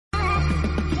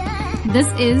This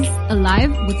is Alive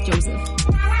with Joseph.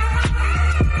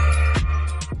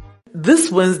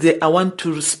 This Wednesday, I want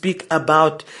to speak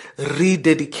about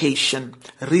rededication.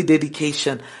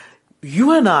 Rededication.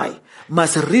 You and I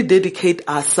must rededicate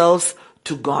ourselves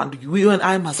to God. You and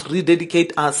I must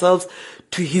rededicate ourselves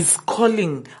to His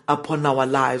calling upon our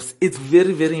lives. It's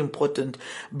very, very important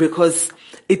because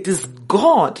it is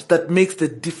God that makes the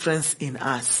difference in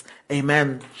us.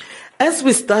 Amen. As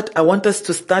we start, I want us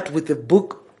to start with the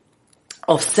book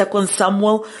of 2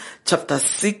 Samuel chapter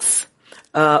 6,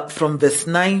 from verse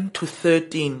 9 to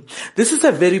 13. This is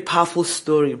a very powerful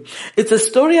story. It's a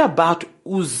story about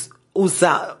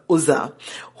Uzzah,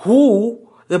 who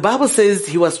the Bible says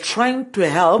he was trying to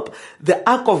help. The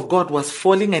ark of God was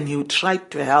falling and he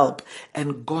tried to help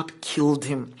and God killed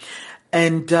him.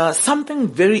 And something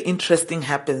very interesting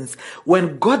happens.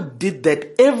 When God did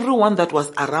that, everyone that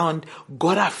was around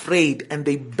got afraid and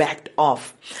they backed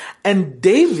off. And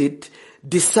David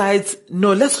decides,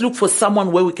 no, let's look for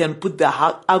someone where we can put the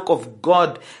ark of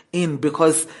God in,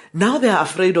 because now they are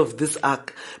afraid of this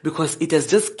ark because it has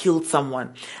just killed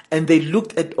someone. And they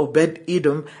looked at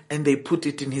Obed-Edom and they put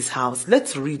it in his house.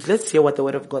 Let's read. Let's hear what the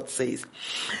word of God says.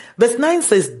 Verse 9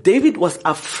 says, David was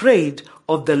afraid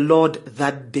of the Lord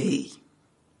that day.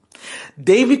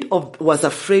 David was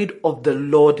afraid of the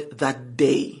Lord that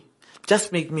day.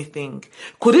 Just make me think.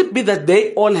 Could it be that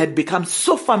they all had become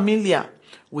so familiar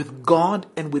with God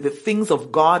and with the things of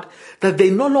God that they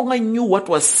no longer knew what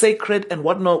was sacred and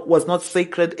what was not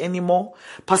sacred anymore?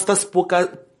 Pastor spoke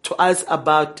to us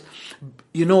about,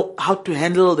 how to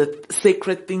handle the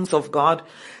sacred things of God.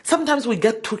 Sometimes we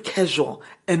get too casual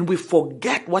and we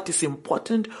forget what is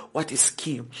important, what is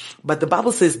key. But the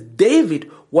Bible says David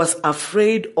was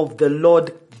afraid of the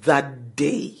Lord that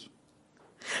day.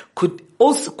 Could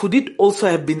it also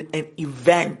have been an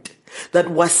event that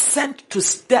was sent to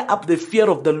stir up the fear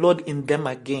of the Lord in them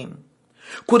again?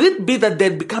 Could it be that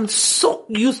they'd become so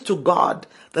used to God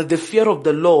that the fear of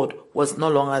the Lord was no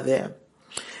longer there?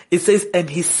 It says, and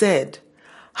he said,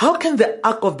 how can the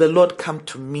ark of the Lord come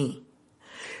to me?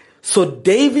 So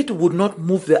David would not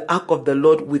move the ark of the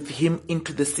Lord with him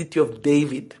into the city of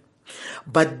David.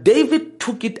 But David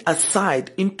took it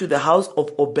aside into the house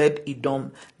of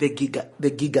Obed-Edom, the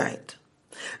Giggite.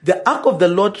 The ark of the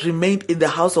Lord remained in the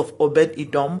house of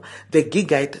Obed-Edom, the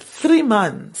Giggite, 3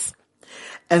 months.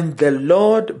 And the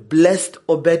Lord blessed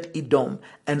Obed-Edom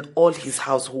and all his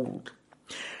household.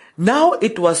 Now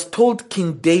it was told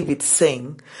King David,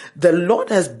 saying, the Lord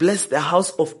has blessed the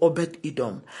house of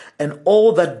Obed-Edom and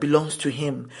all that belongs to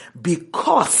him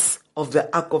because of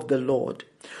the ark of the Lord.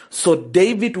 So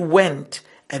David went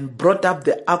and brought up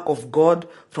the ark of God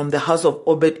from the house of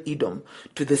Obed-Edom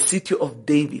to the city of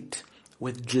David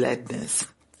with gladness.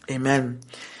 Amen.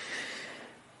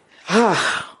 A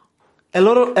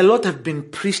lot have been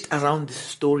preached around this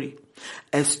story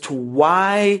as to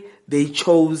why they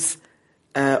chose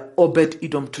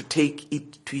Obed-Edom to take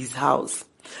it to his house.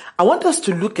 I want us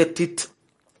to look at it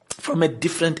from a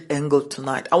different angle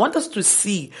tonight. I want us to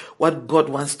see what God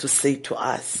wants to say to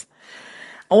us.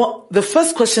 The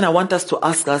first question I want us to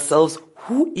ask ourselves,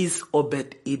 who is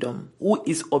Obed-Edom? Who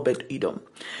is Obed-Edom?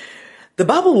 The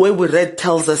Bible where we read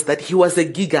tells us that he was a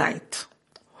Giggite.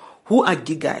 Who are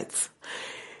Giggites?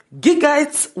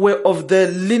 Giggites were of the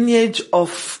lineage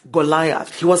of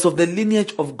Goliath. He was of the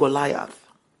lineage of Goliath.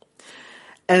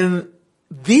 And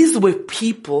these were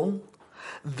people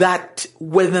that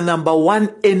were the number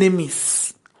one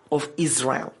enemies of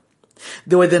Israel.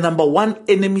 They were the number one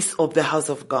enemies of the house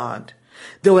of God.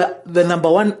 They were the number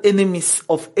one enemies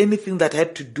of anything that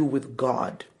had to do with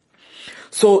God.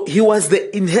 So he was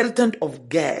the inheritant of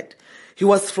Gad. He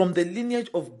was from the lineage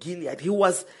of Gilead. He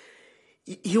was,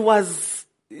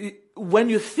 when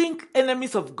you think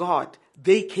enemies of God,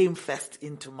 they came first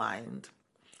into mind.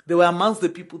 They were amongst the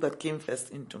people that came first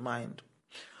into mind.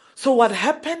 So what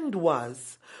happened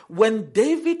was, when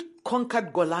David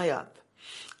conquered Goliath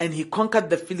and he conquered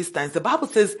the Philistines, the Bible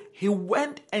says he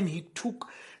went and he took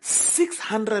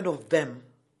 600 of them.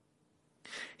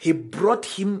 He brought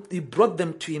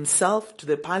them to himself, to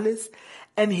the palace,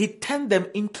 and he turned them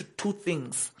into 2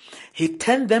 things. He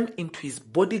turned them into his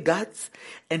bodyguards,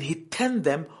 and he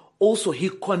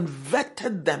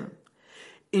converted them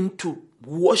into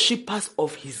worshippers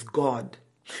of his God.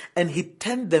 And he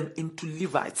turned them into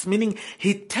Levites, meaning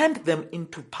he turned them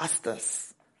into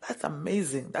pastors. That's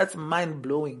amazing. That's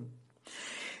mind-blowing.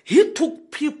 He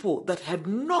took people that had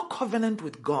no covenant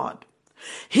with God.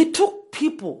 He took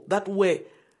people that were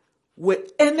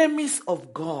enemies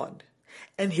of God,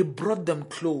 and he brought them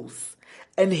close,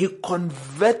 and he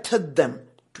converted them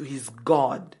to his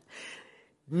God.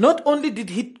 Not only did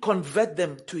he convert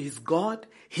them to his God,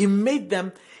 he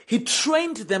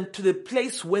trained them to the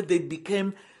place where they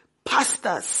became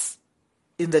pastors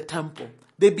in the temple.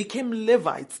 They became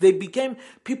Levites. They became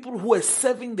people who were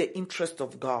serving the interest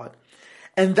of God.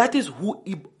 And that is who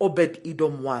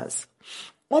Obed-Edom was.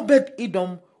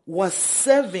 Obed-Edom was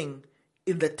serving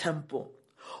in the temple.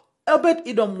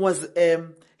 Obed-Edom was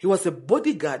a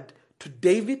bodyguard to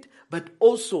David, but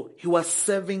also he was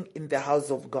serving in the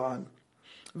house of God.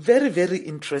 Very, very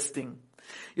interesting.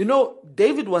 You know,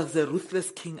 David was a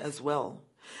ruthless king as well,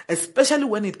 especially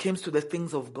when it came to the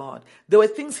things of God. There were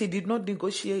things he did not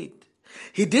negotiate.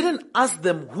 He didn't ask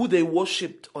them who they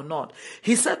worshipped or not.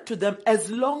 He said to them, as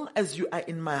long as you are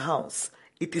in my house,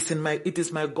 it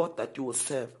is my God that you will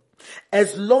serve.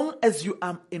 As long as you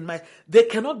are there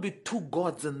cannot be two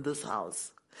gods in this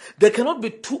house. There cannot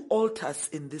be two altars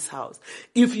in this house.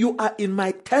 If you are in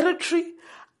my territory,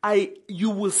 you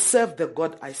will serve the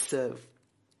God I serve.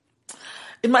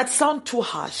 It might sound too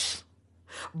harsh,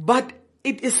 but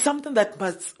it is something that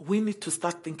we need to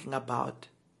start thinking about.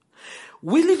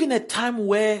 We live in a time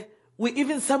where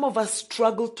some of us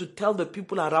struggle to tell the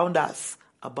people around us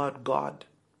about God.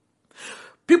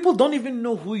 People don't even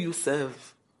know who you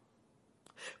serve.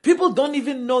 People don't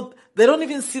even know, they don't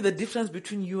even see the difference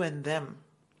between you and them.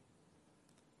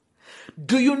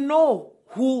 Do you know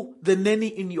who the nanny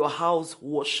in your house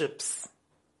worships?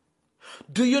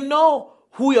 Do you know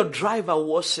who your driver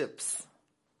worships?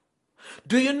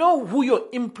 Do you know who your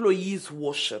employees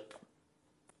worship?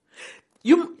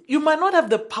 You might not have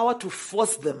the power to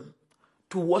force them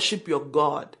to worship your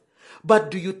God,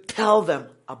 but do you tell them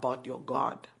about your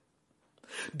God?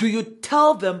 Do you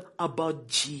tell them about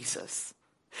Jesus?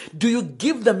 Do you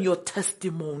give them your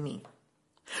testimony?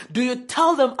 Do you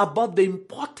tell them about the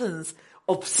importance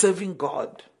of serving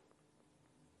God?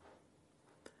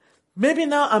 Maybe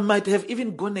now I might have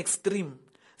even gone extreme,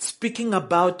 speaking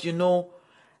about, your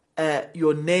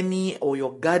nanny or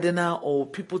your gardener or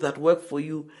people that work for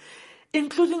you,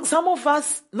 including some of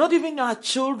us, not even our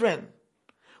children.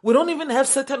 We don't even have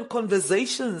certain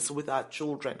conversations with our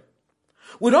children.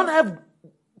 We don't have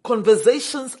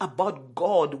conversations about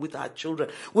God with our children.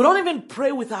 We don't even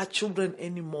pray with our children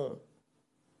anymore.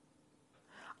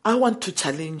 I want to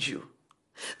challenge you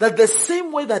that the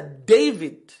same way that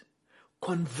David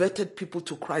converted people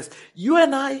to Christ, you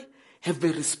and I have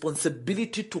a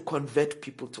responsibility to convert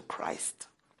people to Christ.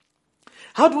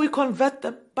 How do we convert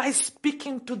them? By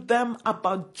speaking to them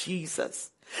about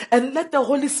Jesus. And let the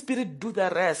Holy Spirit do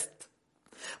the rest.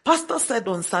 Pastor said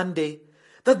on Sunday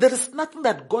that there is nothing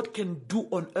that God can do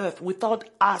on earth without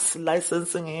us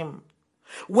licensing him.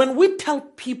 When we tell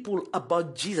people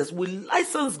about Jesus, we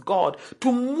license God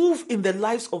to move in the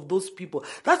lives of those people.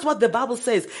 That's what the Bible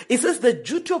says. It says the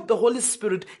duty of the Holy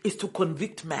Spirit is to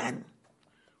convict man.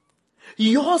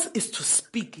 Yours is to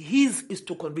speak. His is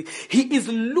to convict. He is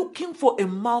looking for a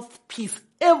mouthpiece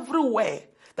everywhere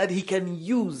that he can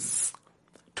use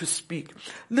to speak.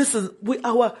 Listen,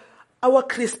 our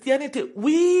Christianity,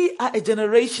 we are a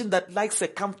generation that likes a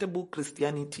comfortable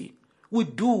Christianity. We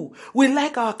do. We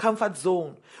like our comfort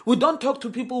zone. We don't talk to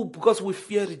people because we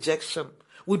fear rejection.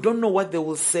 We don't know what they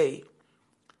will say.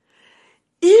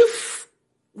 If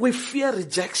we fear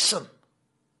rejection,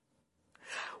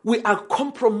 we are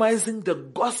compromising the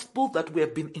gospel that we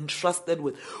have been entrusted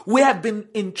with. We have been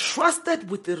entrusted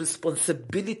with the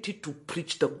responsibility to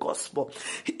preach the gospel.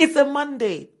 It's a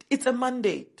mandate. It's a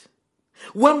mandate.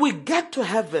 When we get to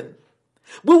heaven,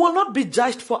 we will not be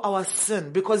judged for our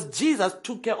sin because Jesus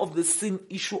took care of the sin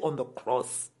issue on the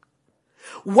cross.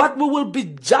 What we will be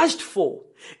judged for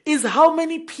is how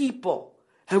many people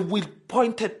have we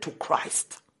pointed to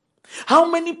Christ. How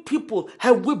many people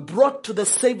have we brought to the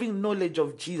saving knowledge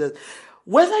of Jesus?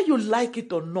 Whether you like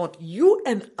it or not, you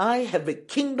and I have a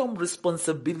kingdom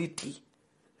responsibility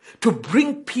to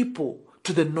bring people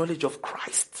to the knowledge of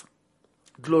Christ.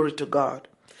 Glory to God.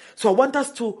 So I want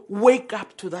us to wake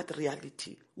up to that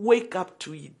reality. Wake up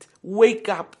to it. Wake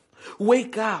up.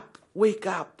 Wake up. Wake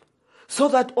up. So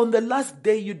that on the last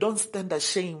day you don't stand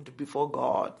ashamed before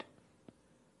God.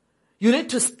 You need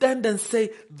to stand and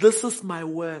say, this is my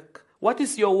work. What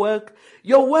is your work?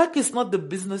 Your work is not the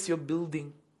business you're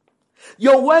building.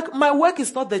 My work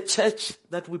is not the church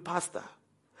that we pastor.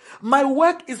 My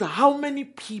work is how many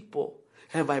people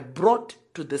have I brought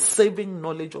to the saving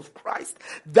knowledge of Christ.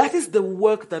 That is the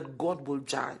work that God will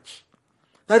judge.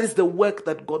 That is the work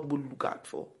that God will look out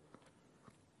for.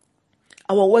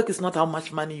 Our work is not how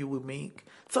much money you will make.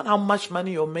 It's not how much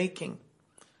money you're making.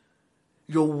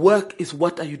 Your work is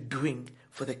what are you doing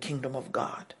for the kingdom of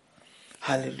God.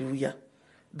 Hallelujah.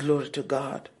 Glory to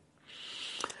God.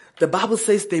 The Bible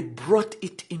says they brought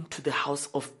it into the house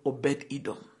of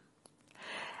Obed-Edom.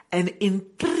 And in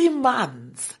 3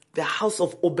 months, the house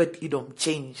of Obed-Edom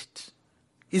changed.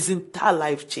 His entire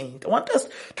life changed. I want us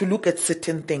to look at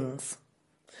certain things.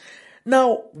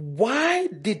 Now, why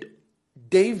did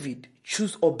David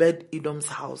choose Obed-Edom's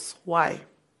house? Why?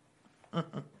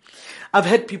 I've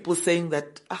heard people saying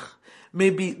that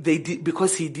maybe they did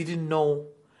because he didn't know,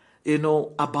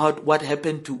 about what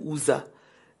happened to Uzzah.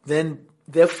 Then,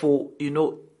 therefore,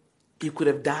 he could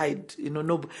have died.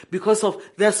 Because of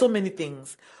there are so many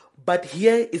things. But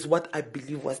here is what I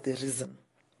believe was the reason.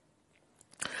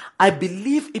 I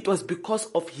believe it was because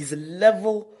of his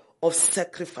level of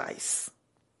sacrifice.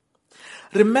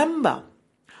 Remember,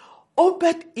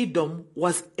 Obed-Edom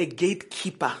was a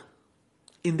gatekeeper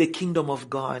in the kingdom of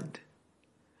God.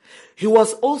 He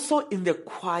was also in the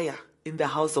choir in the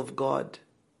house of God.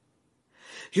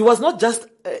 He was not just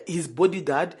his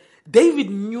bodyguard. David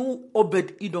knew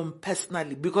Obed-Edom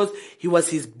personally because he was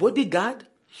his bodyguard.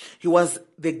 He was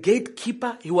the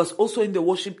gatekeeper. He was also in the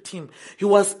worship team. He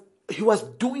was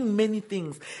doing many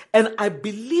things. And I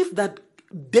believe that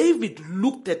David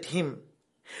looked at him.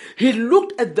 He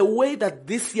looked at the way that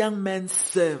this young man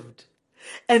served.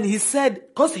 And he said,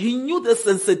 because he knew the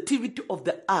sensitivity of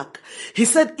the ark, he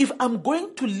said, if I'm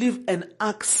going to leave an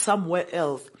ark somewhere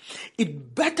else,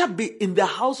 it better be in the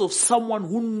house of someone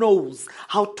who knows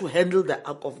how to handle the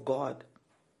ark of God.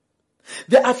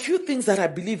 There are a few things that I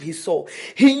believe he saw.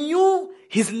 He knew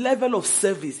his level of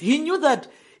service. He knew that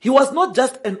he was not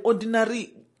just an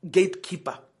ordinary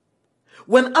gatekeeper.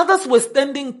 When others were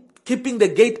standing, keeping the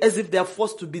gate as if they are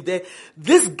forced to be there,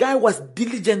 this guy was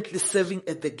diligently serving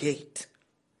at the gate.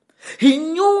 He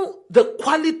knew the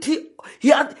quality.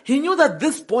 He knew that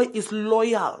this boy is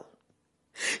loyal.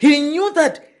 He knew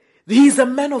that he is a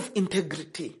man of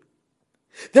integrity.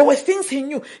 There were things he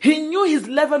knew. He knew his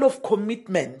level of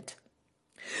commitment.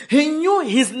 He knew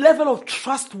his level of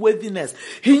trustworthiness.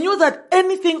 He knew that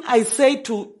anything I say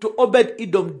to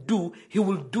Obed-Edom do, he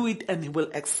will do it and he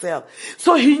will excel.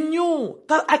 So he knew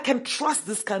that I can trust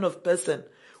this kind of person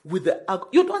with the ark.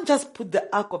 You don't just put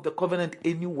the ark of the covenant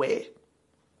anywhere.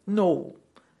 No.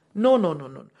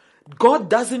 God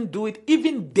doesn't do it.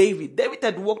 Even David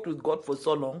had walked with God for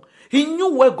so long. He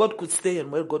knew where God could stay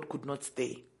and where God could not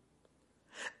stay.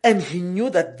 And he knew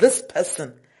that this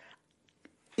person,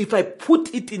 if I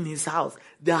put it in his house,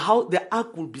 the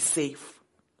ark will be safe.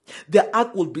 The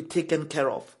ark will be taken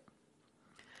care of.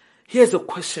 Here's a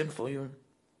question for you.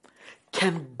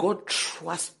 Can God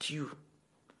trust you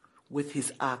with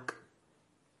his ark?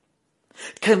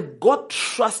 Can God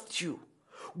trust you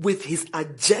with his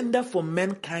agenda for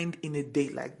mankind in a day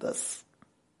like this?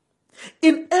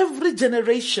 In every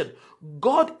generation,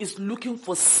 God is looking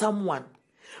for someone.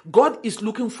 God is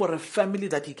looking for a family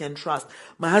that he can trust.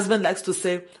 My husband likes to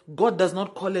say, God does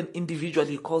not call an individual,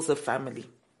 he calls a family.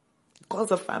 He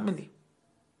calls a family.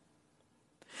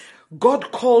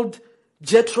 God called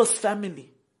Jethro's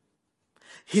family.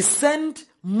 He sent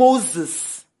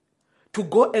Moses to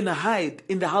go and hide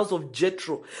in the house of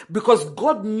Jethro because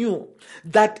God knew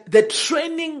that the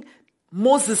training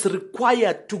Moses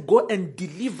required to go and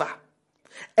deliver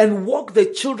and walk the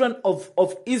children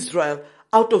of Israel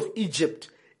out of Egypt,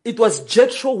 it was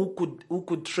Jethro who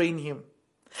could train him.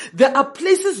 There are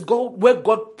places where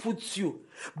God puts you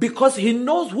because he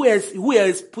knows who he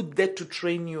has put there to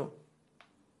train you.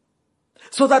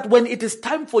 So that when it is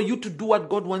time for you to do what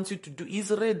God wants you to do,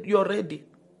 you're ready.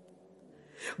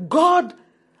 God,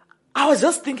 I was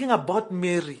just thinking about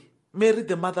Mary,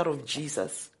 the mother of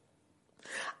Jesus.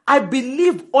 I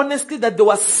believe honestly that there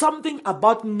was something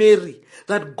about Mary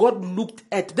that God looked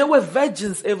at. There were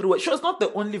virgins everywhere. She was not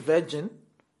the only virgin.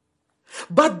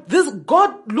 But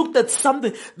God looked at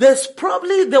something. There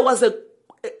was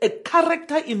a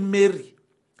character in Mary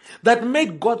that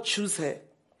made God choose her.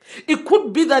 It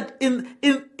could be that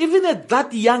even at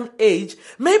that young age,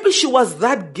 maybe she was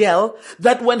that girl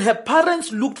that when her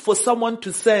parents looked for someone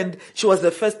to send, she was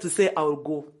the first to say, I'll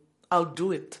go. I'll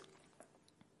do it.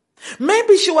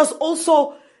 Maybe she was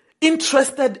also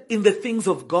interested in the things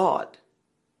of God.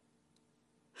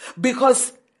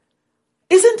 Because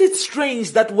isn't it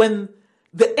strange that when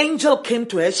the angel came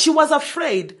to her, she was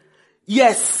afraid.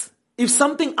 Yes, if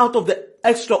something out of the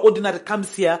extraordinary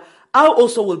comes here, I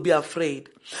also will be afraid.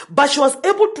 But she was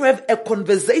able to have a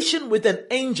conversation with an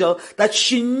angel that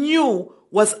she knew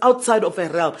was outside of her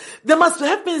realm. There must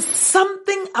have been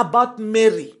something about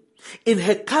Mary in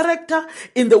her character,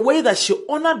 in the way that she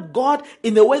honored God,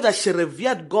 in the way that she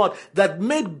revered God, that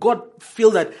made God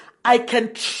feel that I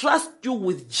can trust you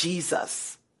with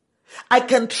Jesus. I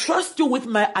can trust you with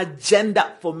my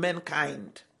agenda for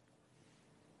mankind.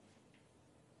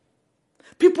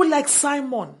 People like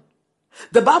Simon.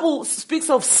 The Bible speaks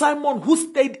of Simon who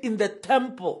stayed in the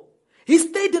temple. He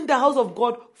stayed in the house of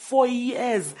God for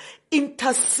years,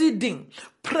 interceding,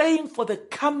 praying for the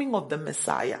coming of the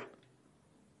Messiah.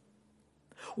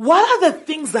 What are the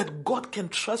things that God can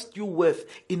trust you with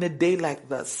in a day like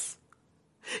this?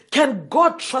 Can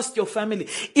God trust your family?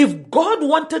 If God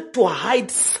wanted to hide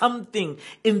something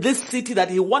in this city that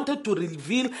he wanted to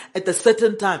reveal at a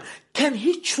certain time, can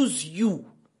he choose you,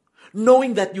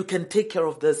 knowing that you can take care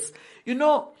of this? You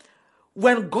know,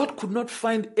 when God could not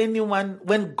find anyone,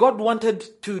 when God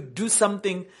wanted to do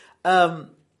something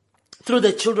through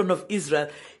the children of Israel,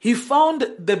 he found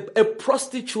a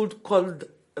prostitute called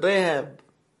Rahab.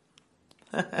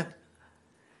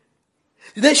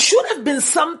 There should have been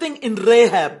something in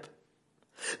Rahab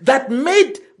that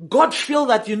made God feel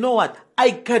that, you know what,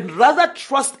 I can rather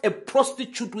trust a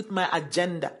prostitute with my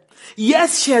agenda.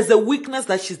 Yes, she has a weakness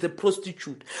that she's a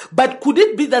prostitute. But could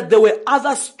it be that there were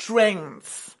other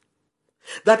strengths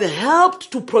that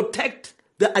helped to protect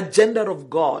the agenda of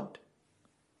God?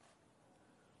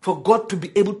 For God to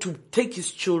be able to take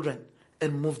his children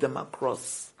and move them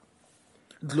across.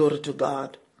 Glory to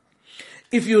God.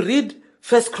 If you read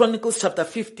 1 Chronicles chapter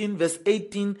 15, verse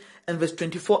 18 and verse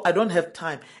 24, I don't have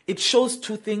time. It shows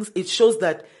two things. It shows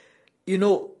that, you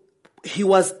know, he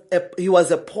was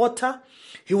a porter.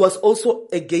 He was also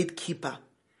a gatekeeper.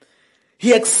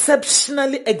 He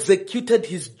exceptionally executed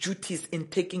his duties in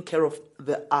taking care of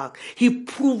the ark. He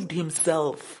proved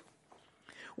himself.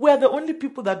 We are the only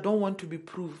people that don't want to be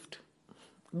proved.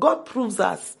 God proves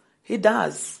us. He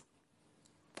does.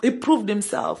 He proved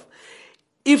himself.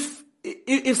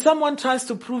 If someone tries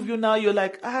to prove you now, you're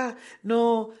like,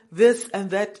 no, this and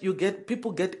that,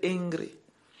 people get angry.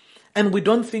 And we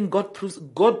don't think God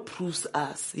proves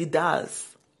us. He does.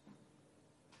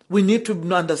 We need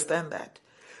to understand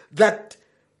that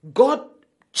God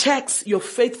checks your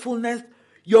faithfulness,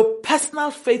 your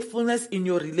personal faithfulness in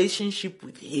your relationship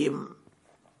with him.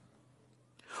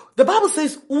 The Bible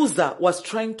says Uzzah was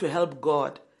trying to help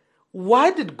God.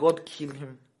 Why did God kill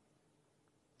him?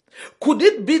 Could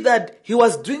it be that he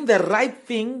was doing the right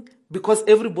thing because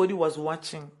everybody was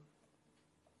watching?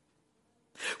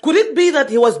 Could it be that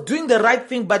he was doing the right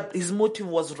thing but his motive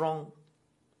was wrong?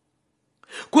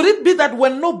 Could it be that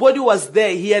when nobody was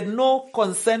there, he had no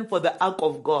concern for the ark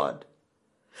of God?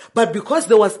 But because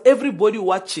there was everybody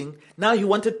watching, now he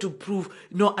wanted to prove,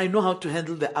 I know how to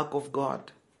handle the ark of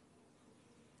God.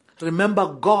 Remember,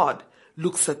 God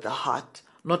looks at the heart,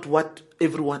 not what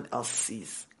everyone else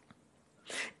sees.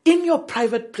 In your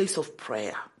private place of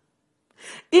prayer,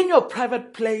 in your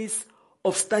private place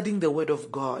of studying the word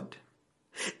of God,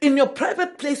 in your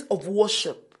private place of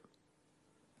worship,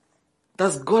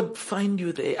 does God find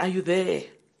you there? Are you there?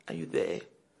 Are you there?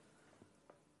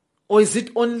 Or is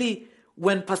it only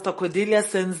when Pastor Cordelia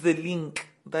sends the link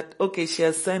that, okay, she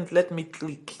has sent, let me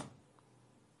click?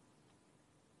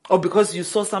 Or because you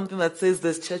saw something that says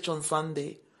there's church on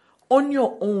Sunday? On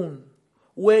your own,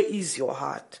 where is your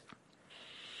heart?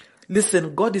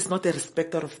 Listen, God is not a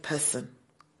respecter of person.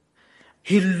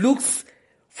 He looks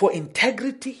for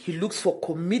integrity. He looks for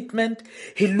commitment.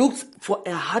 He looks for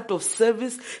a heart of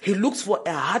service. He looks for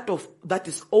a heart that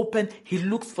is open. He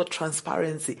looks for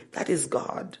transparency. That is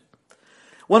God.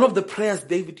 One of the prayers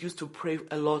David used to pray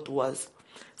a lot was,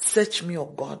 search me, O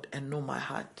God, and know my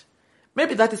heart.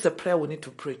 Maybe that is a prayer we need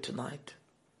to pray tonight.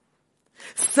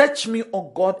 Search me, O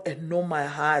God, and know my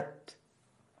heart.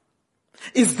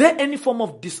 Is there any form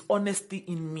of dishonesty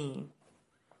in me?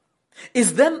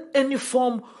 Is there any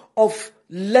form of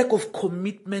lack of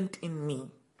commitment in me?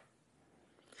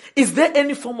 Is there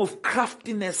any form of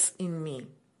craftiness in me?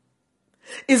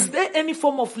 Is there any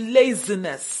form of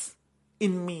laziness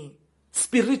in me?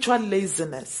 Spiritual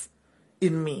laziness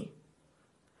in me?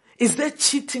 Is there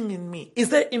cheating in me? Is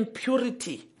there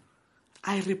impurity?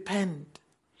 I repent.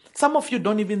 Some of you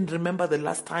don't even remember the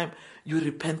last time you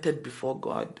repented before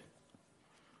God.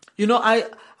 I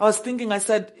was thinking, I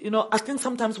said, I think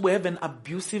sometimes we have an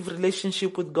abusive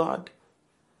relationship with God.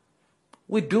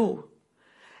 We do.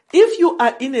 If you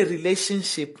are in a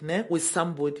relationship with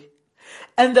somebody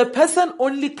and the person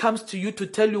only comes to you to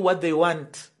tell you what they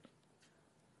want,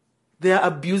 they are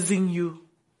abusing you.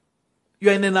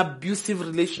 You're in an abusive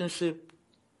relationship.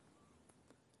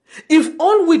 If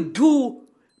all we do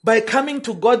by coming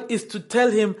to God is to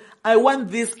tell him, I want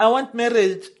this, I want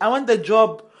marriage, I want the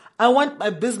job, I want my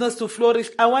business to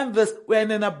flourish, I want this, we're in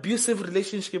an abusive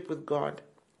relationship with God.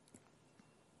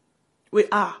 We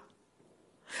are.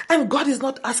 And God is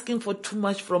not asking for too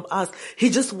much from us. He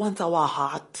just wants our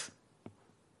heart.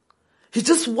 He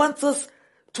just wants us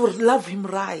to love him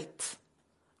right.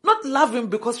 Not love him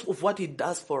because of what he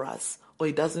does for us or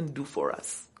he doesn't do for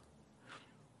us.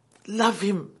 Love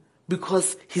him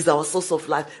because he's our source of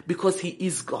life, because he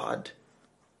is God.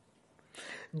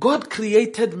 God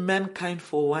created mankind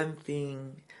for one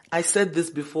thing. I said this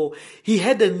before. He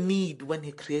had a need when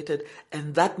he created,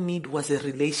 and that need was a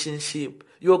relationship.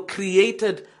 You're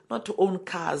created not to own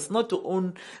cars, not to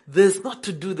own this, not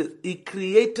to do this. He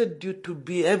created you to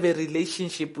have a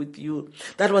relationship with you.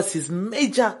 That was his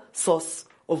major source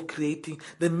of creating,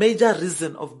 the major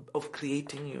reason of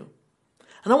creating you.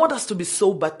 And I want us to be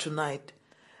sober tonight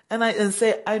and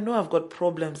say, I know I've got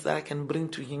problems that I can bring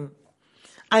to him.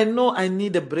 I know I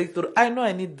need a breakthrough. I know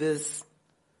I need this.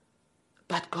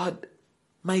 But God,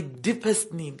 my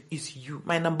deepest need is you.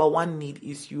 My number one need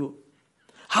is you.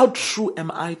 How true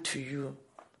am I to you?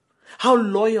 How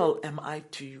loyal am I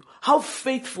to you? How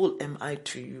faithful am I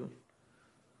to you?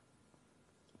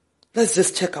 Let's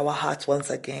just check our hearts once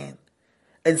again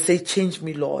and say, change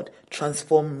me, Lord.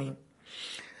 Transform me.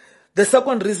 The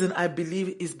second reason I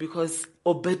believe is because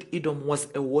Obed-Edom was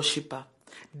a worshipper.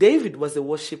 David was a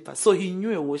worshipper, so he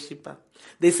knew a worshipper.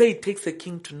 They say it takes a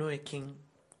king to know a king.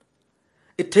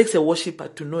 It takes a worshipper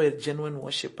to know a genuine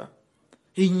worshipper.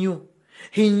 He knew.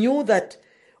 He knew that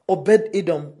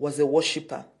Obed-Edom was a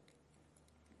worshipper.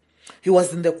 He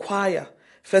was in the choir.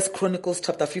 1 Chronicles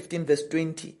chapter 15 verse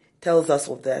 20 tells us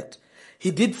of that.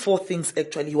 He did 4 things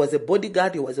actually. He was a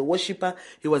bodyguard, he was a worshipper,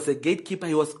 he was a gatekeeper,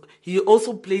 he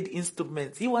also played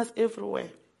instruments. He was everywhere.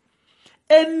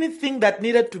 Anything that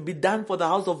needed to be done for the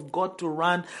house of God to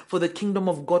run, for the kingdom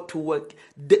of God to work,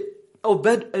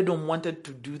 Obed-Edom wanted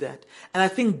to do that. And I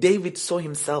think David saw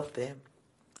himself there.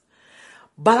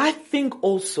 But I think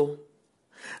also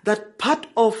that part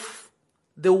of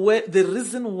the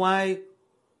reason why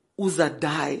Uzzah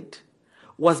died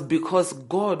was because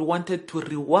God wanted to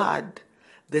reward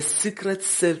the secret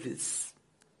service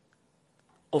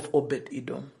of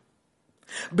Obed-Edom.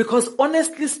 Because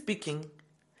honestly speaking,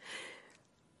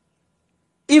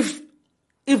 if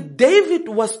David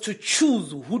was to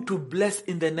choose who to bless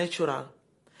in the natural,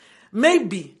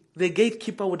 maybe the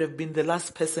gatekeeper would have been the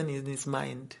last person in his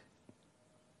mind.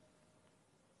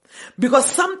 Because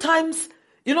sometimes,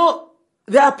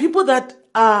 there are people that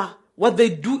what they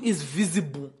do is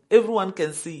visible. Everyone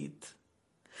can see it.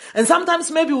 And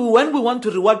sometimes maybe when we want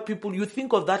to reward people, you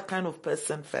think of that kind of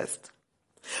person first.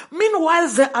 Meanwhile,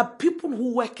 there are people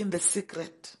who work in the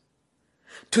secret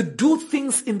to do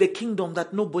things in the kingdom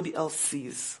that nobody else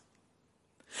sees.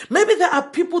 Maybe there are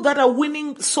people that are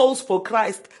winning souls for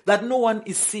Christ that no one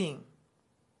is seeing,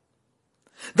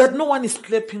 that no one is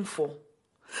clapping for.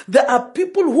 There are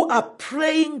people who are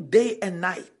praying day and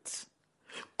night,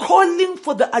 calling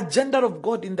for the agenda of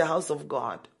God in the house of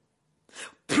God,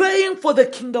 praying for the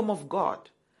kingdom of God,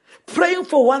 praying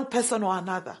for one person or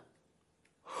another,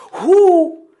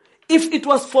 who, if it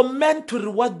was for men to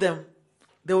reward them,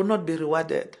 they will not be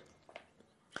rewarded.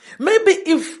 Maybe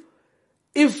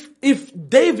if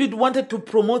David wanted to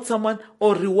promote someone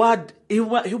or reward, he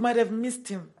might have missed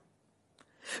him.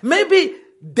 Maybe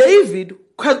David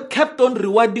kept on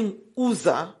rewarding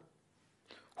Uzzah,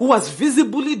 who was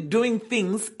visibly doing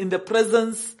things in the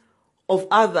presence of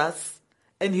others,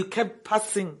 and he kept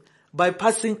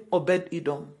bypassing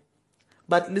Obed-Edom.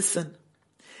 But listen,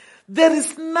 there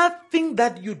is nothing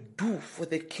that you do for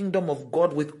the kingdom of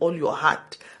God with all your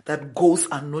heart that goes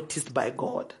unnoticed by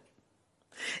God.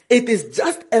 It is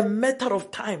just a matter of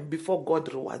time before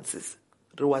God rewards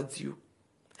you.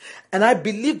 And I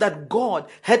believe that God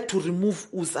had to remove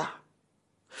Uzzah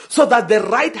so that the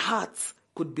right hearts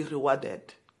could be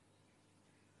rewarded.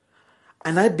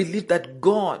 And I believe that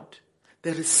God,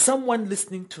 there is someone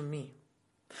listening to me,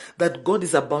 that God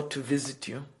is about to visit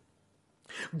you.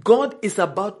 God is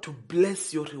about to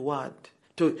bless your reward,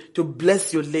 to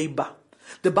bless your labor.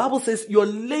 The Bible says your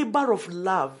labor of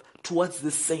love towards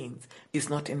the saints is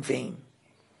not in vain.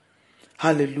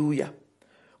 Hallelujah.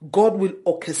 God will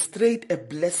orchestrate a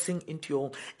blessing into your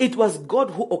home. It was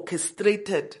God who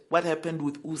orchestrated what happened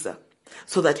with Uzzah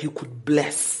so that he could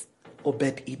bless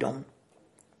Obed-Edom.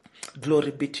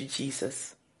 Glory be to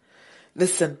Jesus.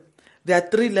 Listen, there are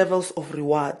 3 levels of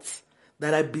rewards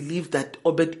that I believe that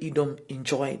Obed-Edom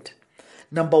enjoyed.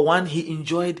 Number 1, he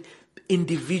enjoyed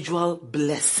individual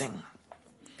blessing.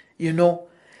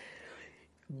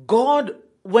 God,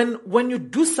 when you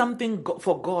do something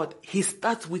for God, he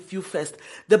starts with you first.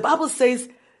 The Bible says,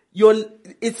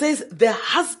 the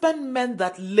husbandman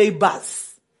that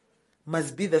labors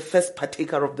must be the first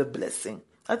partaker of the blessing.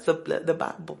 That's the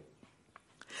Bible.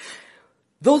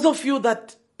 Those of you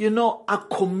that are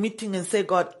committing and say,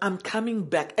 God, I'm coming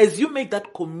back. As you make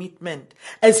that commitment,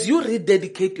 as you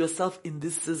rededicate yourself in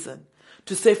this season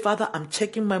to say, Father, I'm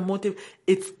checking my motive.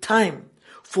 It's time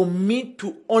for me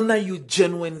to honor you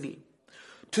genuinely.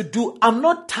 I'm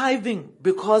not tithing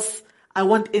because I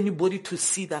want anybody to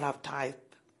see that I've tithed.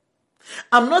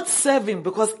 I'm not serving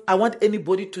because I want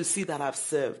anybody to see that I've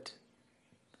served.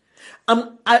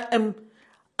 I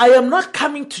am not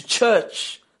coming to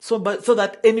church so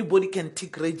that anybody can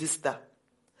take register.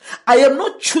 I am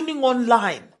not tuning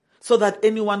online so that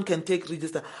anyone can take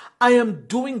register. I am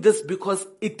doing this because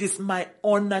it is my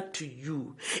honor to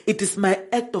you. It is my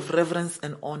act of reverence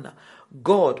and honor.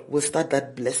 God will start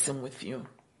that blessing with you.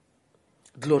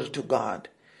 Glory to God.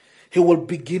 He will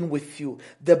begin with you.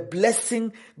 The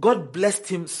blessing, God blessed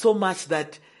him so much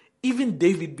that even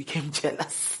David became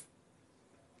jealous.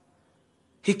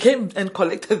 He came and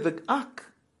collected the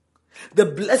ark. The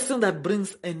blessing that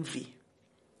brings envy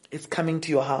is coming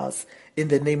to your house in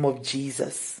the name of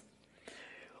Jesus.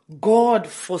 God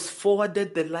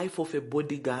fast-forwarded the life of a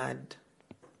bodyguard.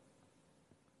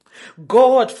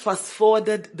 God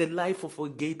fast-forwarded the life of a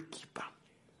gatekeeper.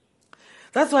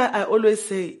 That's why I always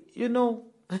say,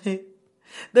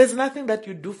 there's nothing that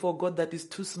you do for God that is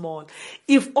too small.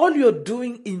 If all you're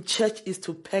doing in church is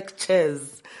to pack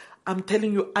chairs, I'm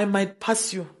telling you, I might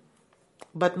pass you,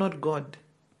 but not God.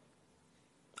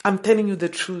 I'm telling you the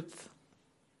truth.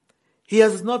 He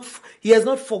has not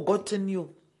forgotten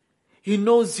you. He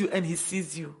knows you and he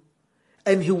sees you,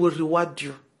 and he will reward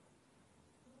you.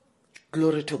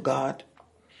 Glory to God.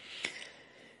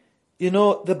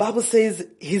 The Bible says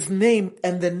his name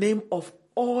and the name of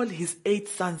all his 8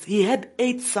 sons. He had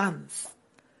 8 sons.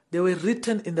 They were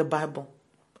written in the Bible.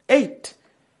 8.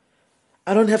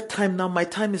 I don't have time now. My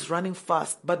time is running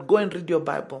fast. But go and read your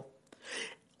Bible.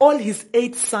 All his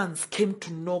 8 sons came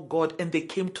to know God and they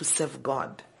came to serve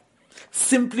God.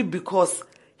 Simply because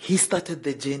he started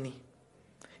the journey.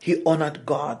 He honored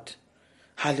God.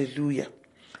 Hallelujah.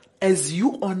 As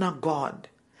you honor God,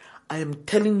 I am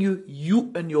telling you,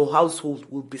 you and your household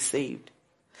will be saved.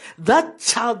 That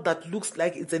child that looks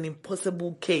like it's an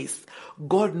impossible case,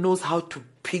 God knows how to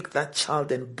pick that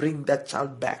child and bring that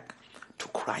child back to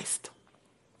Christ.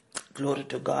 Glory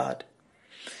to God.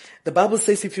 The Bible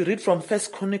says, if you read from 1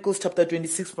 Chronicles chapter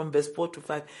 26 from verse 4 to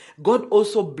 5, God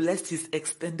also blessed his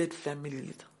extended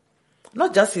family,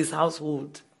 not just his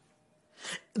household.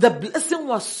 The blessing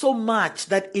was so much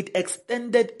that it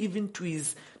extended even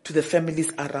to the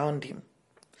families around him.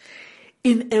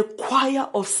 In a choir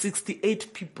of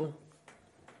 68 people,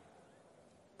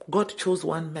 God chose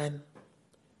one man.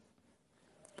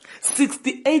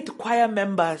 68 choir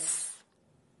members.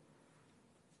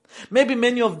 Maybe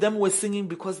many of them were singing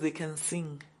because they can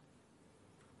sing.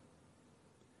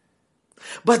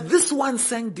 But this one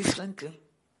sang differently.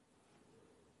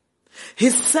 He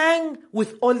sang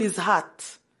with all his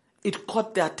heart. It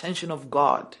caught the attention of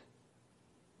God.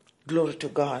 Glory to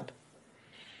God.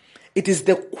 It is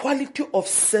the quality of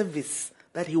service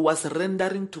that he was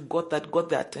rendering to God that got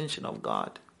the attention of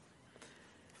God.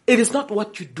 It is not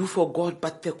what you do for God,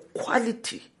 but the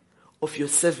quality of your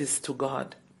service to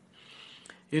God.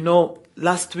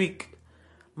 Last week,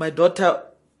 my daughter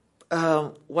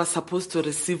was supposed to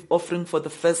receive offering for the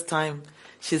first time.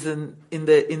 She's in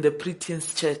the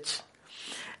preteens church.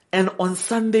 And on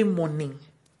Sunday morning,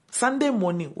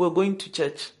 we're going to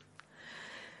church.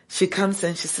 She comes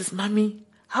and she says, Mommy,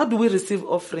 how do we receive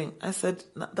offering? I said,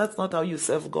 that's not how you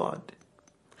serve God.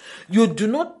 You do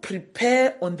not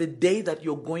prepare on the day that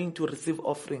you're going to receive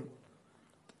offering.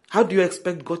 How do you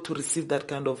expect God to receive that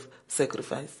kind of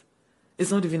sacrifice?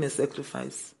 It's not even a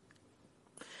sacrifice.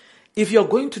 If you're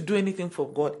going to do anything for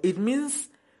God, it means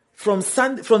from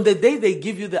the day they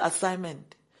give you the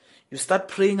assignment, you start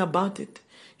praying about it,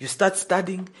 you start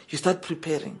studying, you start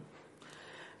preparing.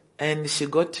 And she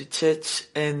got to church,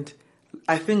 and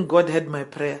I think God heard my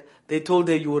prayer. They told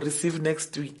her, you will receive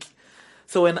next week.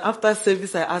 So when after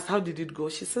service I asked, how did it go?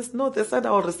 She says, no, they said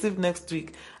I will receive next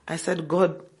week. I said,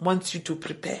 God wants you to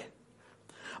prepare.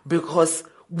 Because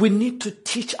we need to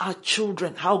teach our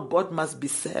children how God must be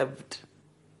served.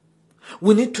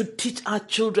 We need to teach our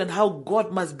children how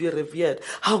God must be revered,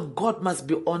 how God must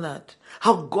be honored,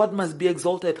 how God must be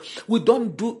exalted. We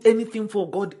don't do anything for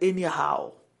God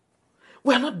anyhow.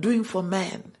 We are not doing for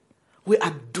man. We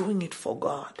are doing it for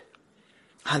God.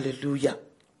 Hallelujah.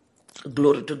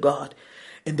 Glory to God.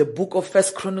 In the book of 1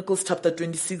 Chronicles chapter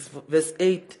 26 verse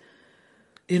 8,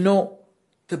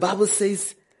 the Bible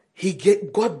says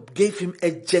God gave him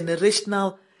a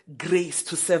generational grace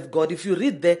to serve God. If you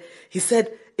read there,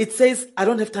 it says, I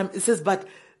don't have time, it says, but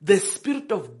the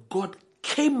Spirit of God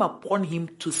came upon him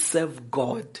to serve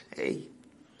God. Hey,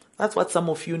 that's what some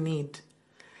of you need.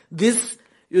 This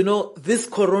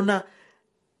corona,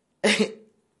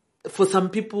 for some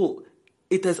people,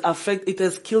 it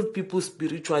has killed people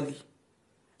spiritually.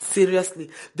 Seriously.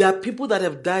 There are people that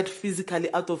have died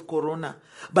physically out of corona,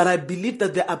 but I believe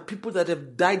that there are people that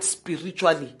have died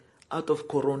spiritually out of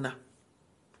corona.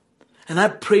 And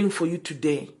I'm praying for you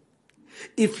today.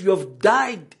 If you have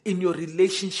died in your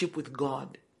relationship with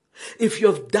God, if you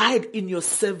have died in your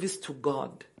service to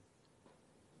God,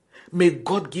 may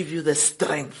God give you the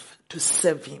strength to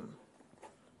serve Him.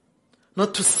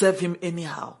 Not to serve Him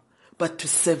anyhow, but to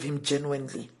serve Him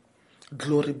genuinely.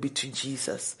 Glory be to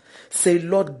Jesus. Say,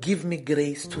 Lord, give me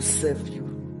grace to serve you.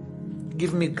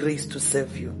 Give me grace to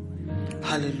serve you.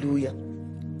 Hallelujah.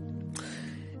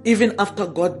 Even after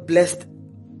God blessed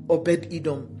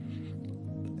Obed-Edom,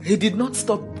 he did not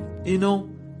stop,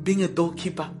 being a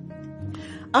doorkeeper.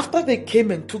 After they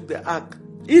came and took the ark,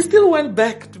 he still went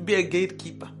back to be a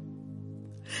gatekeeper.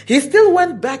 He still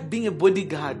went back being a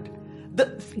bodyguard.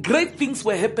 The great things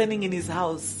were happening in his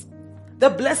house. The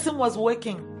blessing was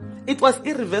working. It was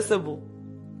irreversible.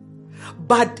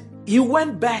 But he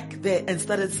went back there and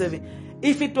started serving.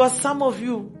 If it was some of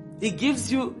you, he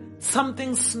gives you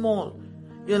something small.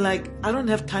 You're like, I don't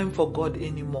have time for God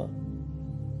anymore.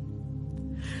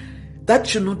 That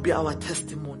should not be our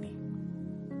testimony.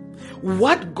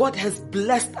 What God has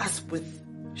blessed us with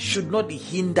should not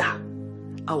hinder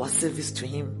our service to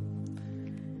Him.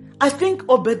 I think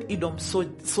Obed-Edom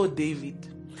saw David.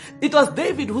 It was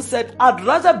David who said, I'd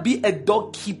rather be a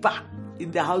doorkeeper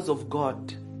in the house of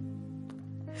God.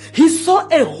 He saw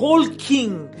a whole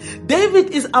king.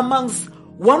 David is amongst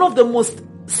one of the most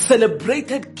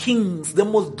celebrated kings, the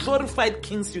most glorified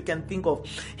kings you can think of.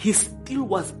 He still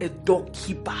was a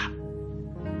doorkeeper.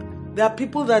 There are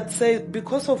people that say,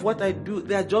 because of what I do,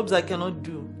 there are jobs I cannot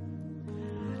do.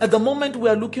 At the moment, we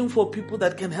are looking for people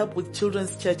that can help with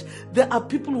children's church. There are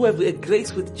people who have a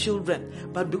grace with children,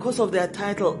 but because of their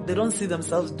title, they don't see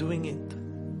themselves doing it.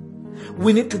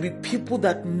 We need to be people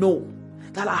that know,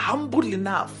 that are humble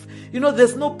enough.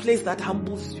 There's no place that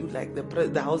humbles you like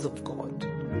the house of God.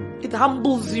 It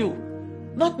humbles you.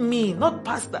 Not me, not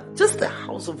pastor, just the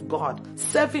house of God.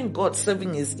 Serving God,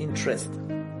 serving His interest.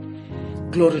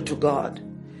 Glory to God.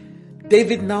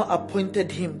 David now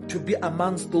appointed him to be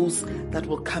amongst those that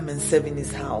will come and serve in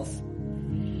his house.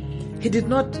 He did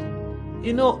not,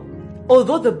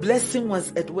 although the blessing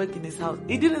was at work in his house,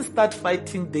 he didn't start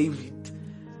fighting David.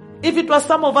 If it was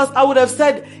some of us, I would have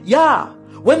said, yeah,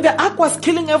 when the ark was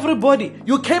killing everybody,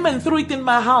 you came and threw it in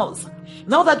my house.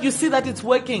 Now that you see that it's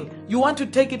working, you want to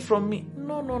take it from me.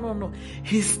 No.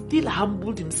 He still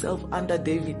humbled himself under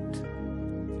David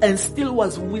and still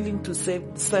was willing to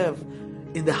serve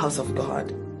in the house of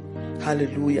God.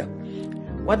 Hallelujah.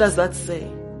 What does that say?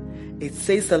 It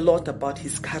says a lot about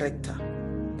his character.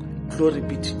 Glory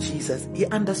be to Jesus. He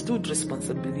understood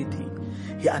responsibility.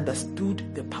 He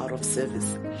understood the power of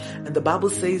service. And the Bible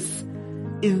says,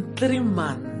 in 3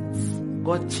 months,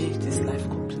 God changed his life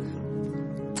completely.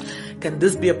 Can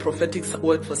this be a prophetic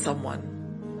word for someone?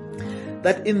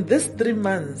 That in this 3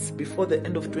 months before the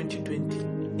end of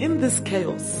 2020, in this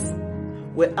chaos,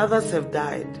 where others have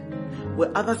died,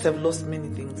 where others have lost many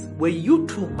things, where you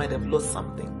too might have lost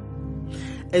something,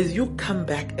 as you come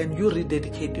back and you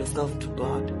rededicate yourself to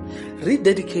God,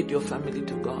 rededicate your family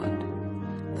to God,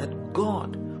 that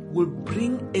God will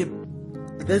bring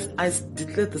I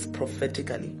declare this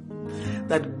prophetically,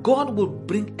 that God will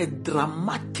bring a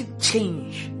dramatic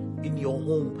change in your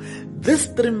home. These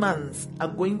 3 months are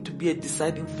going to be a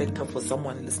deciding factor for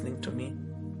someone listening to me.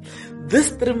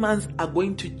 These 3 months are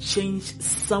going to change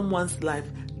someone's life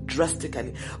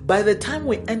drastically. By the time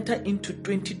we enter into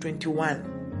 2021,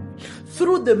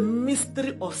 through the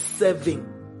mystery of serving,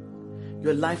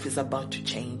 your life is about to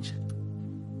change.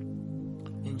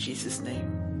 In Jesus'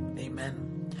 name, amen.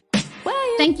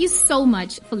 Thank you so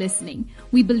much for listening.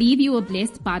 We believe you were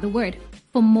blessed by the word.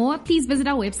 For more, please visit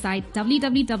our website,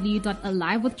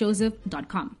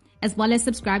 www.alivewithjoseph.com, as well as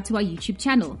subscribe to our YouTube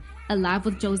channel, Alive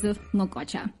with Joseph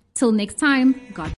Ngokocha. Till next time, God